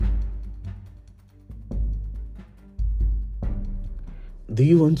Do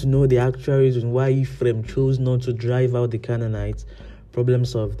you want to know the actual reason why Ephraim chose not to drive out the Canaanites? Problem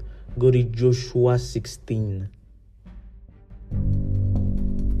solved. Go to Joshua 16.